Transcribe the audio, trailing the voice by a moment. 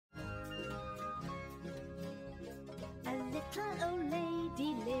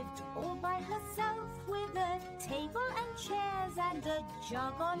and a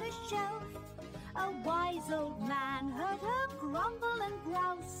jug on a shelf. A wise old man heard her grumble and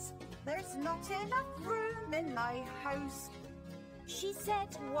grouse. There's not enough room in my house. She said,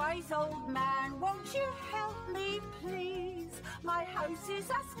 wise old man, won't you help me please? My house is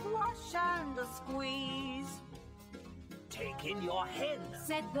a squash and a squeeze. Take in your hen,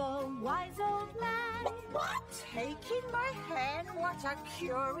 said the wise old man. What? Take in my hen? What a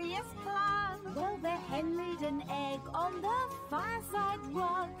curious plan. Well, the hen laid an egg on the fireside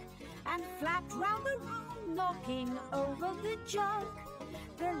rug and flapped round the room, knocking over the jug.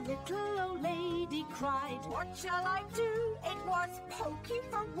 The little old lady cried, what shall I do? It was pokey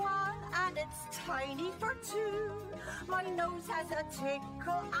for one and it's tiny for two. My nose has a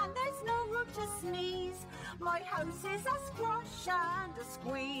tickle and there's no room to sneeze. My house is a squash and a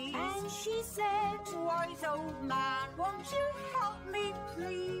squeeze. And she said, wise old man, won't you help me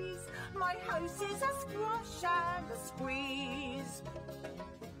please? My house is a squash and a squeeze.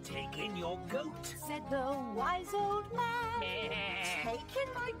 Take in your goat, said the wise old man. Take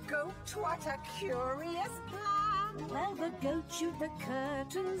in my goat, what a curious plan. Well, the goat chewed the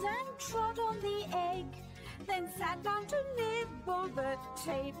curtains and trod on the egg, then sat down to nibble the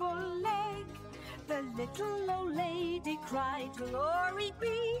table leg. The little old lady cried, glory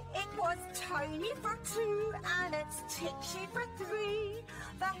be, it was tiny for two and it's titchy for three.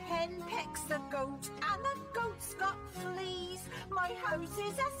 The hen pecks the goat and the goat's got fleas. My house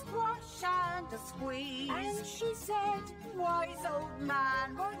is a squash and a squeeze. And she said, wise old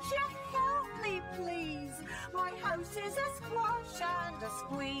man, won't you help me please? My house is a squash and a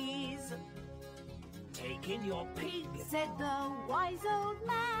squeeze. Take in your pig, said the wise old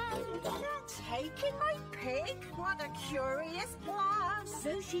man. Take in my pig? What a curious plan.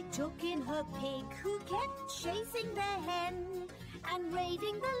 So she took in her pig, who kept chasing the hen and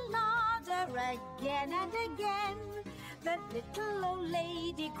raiding the larder again and again. The little old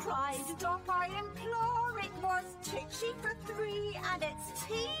lady cried, stop, I implore, it was titchy for three and it's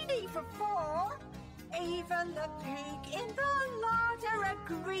teeny for four. Even the pig in the larder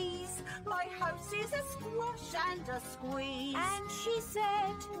agrees. My house is a squash and a squeeze. And she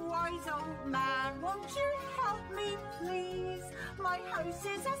said, wise old man, won't you help me please? My house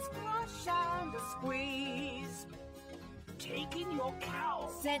is a squash and a squeeze. Take in your cow,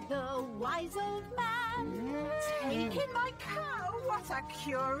 said the wise old man. Take in my cow, what a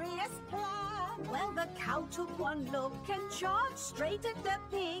curious plan. Well, the cow took one look and charged straight at the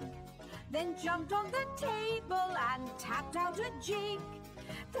pig, then jumped on the table and tapped out a jig.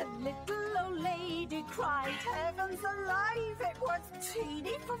 The little old lady cried, heavens alive, it was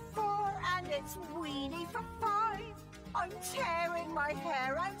teeny for four and it's weeny for five. I'm tearing my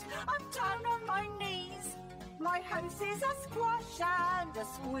hair out, I'm down on my knees. My house is a squash and a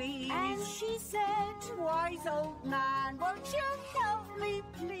squeeze. And she said, wise old man, won't you help me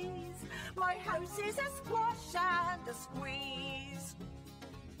please? My house is a squash and a squeeze.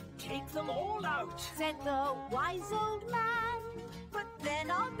 Take them all out, said the wise old man. But then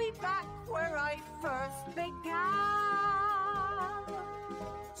I'll be back where I first began.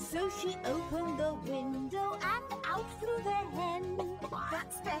 So she opened the window and out flew the hen.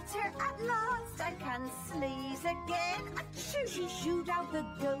 That's better at last, I can sneeze again. Achoo. She shooed out the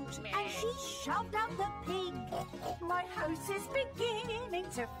goat and she shoved out the pig. My house is beginning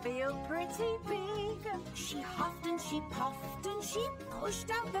to feel pretty big. She huffed and she puffed and she pushed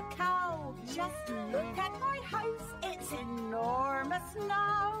out the cow. Just look at my house, it's enormous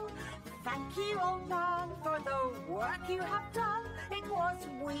now. Thank you, old man, for the work you have done. It was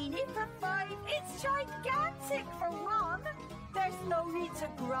weeny for five, it's gigantic for one. There's no need to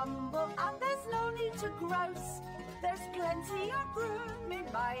grumble and there's no need to grouse. There's plenty of room in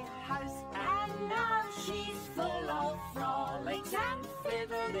my house. And now she's full of frolics and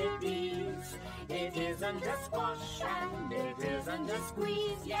fiddle-de-dees. It isn't a squash and it isn't a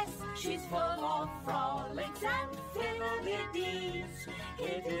squeeze. Yes, she's full of frolics and fiddle-de-dees.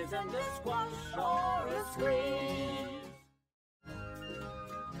 It isn't a squash or a squeeze.